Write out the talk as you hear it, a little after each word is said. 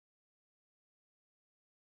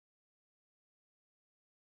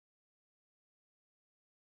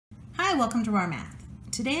Hi, welcome to our math.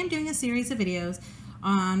 Today I'm doing a series of videos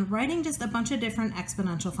on writing just a bunch of different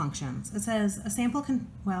exponential functions. It says a sample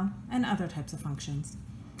and other types of functions.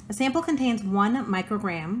 A sample contains 1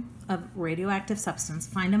 microgram of radioactive substance.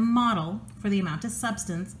 Find a model for the amount of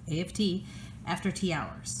substance, A of t, after t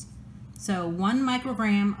hours. So 1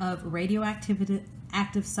 microgram of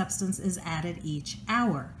radioactive substance is added each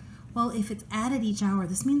hour. Well, if it's added each hour,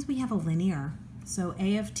 this means we have a linear. So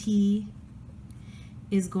A of t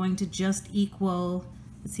is going to just equal,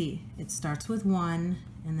 let's see, it starts with 1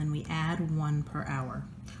 and then we add 1 per hour.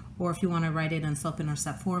 Or if you want to write it in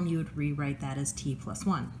slope-intercept form, you would rewrite that as t plus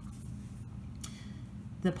 1.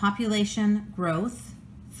 The population growth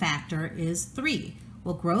factor is 3.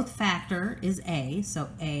 Well, growth factor is A, so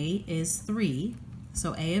A is 3.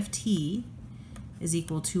 So A of t is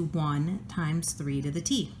equal to 1 times 3 to the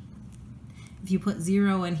t. If you put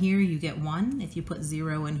 0 in here, you get 1. If you put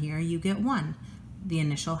 0 in here, you get 1. The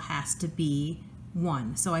initial has to be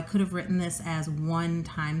 1. So I could have written this as 1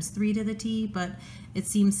 times 3 to the t, but it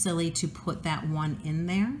seems silly to put that 1 in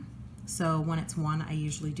there. So when it's 1, I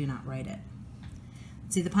usually do not write it.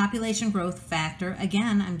 See, the population growth factor,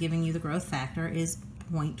 again, I'm giving you the growth factor, is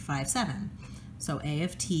 0.57. So A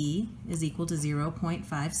of t is equal to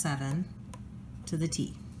 0.57 to the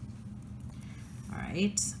t. All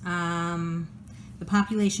right. The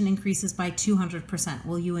population increases by 200%.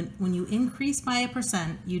 Well, when you increase by a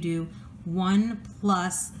percent, you do 1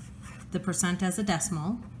 plus the percent as a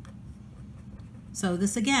decimal. So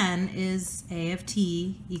this again is A of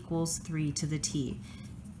t equals 3 to the t.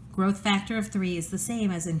 Growth factor of 3 is the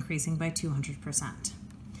same as increasing by 200%.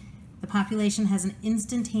 The population has an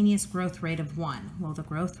instantaneous growth rate of 1. Well, the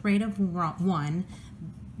growth rate of 1,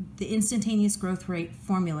 the instantaneous growth rate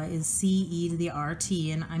formula is c to the rt,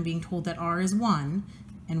 and I'm being told that r is 1,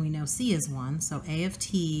 and we know c is 1, so A of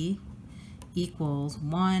t equals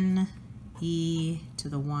 1 e to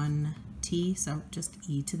the 1 t, so just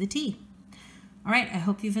e to the t. All right, I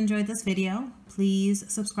hope you've enjoyed this video. Please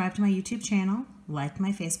subscribe to my YouTube channel, like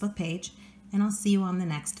my Facebook page, and I'll see you on the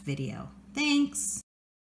next video. Thanks!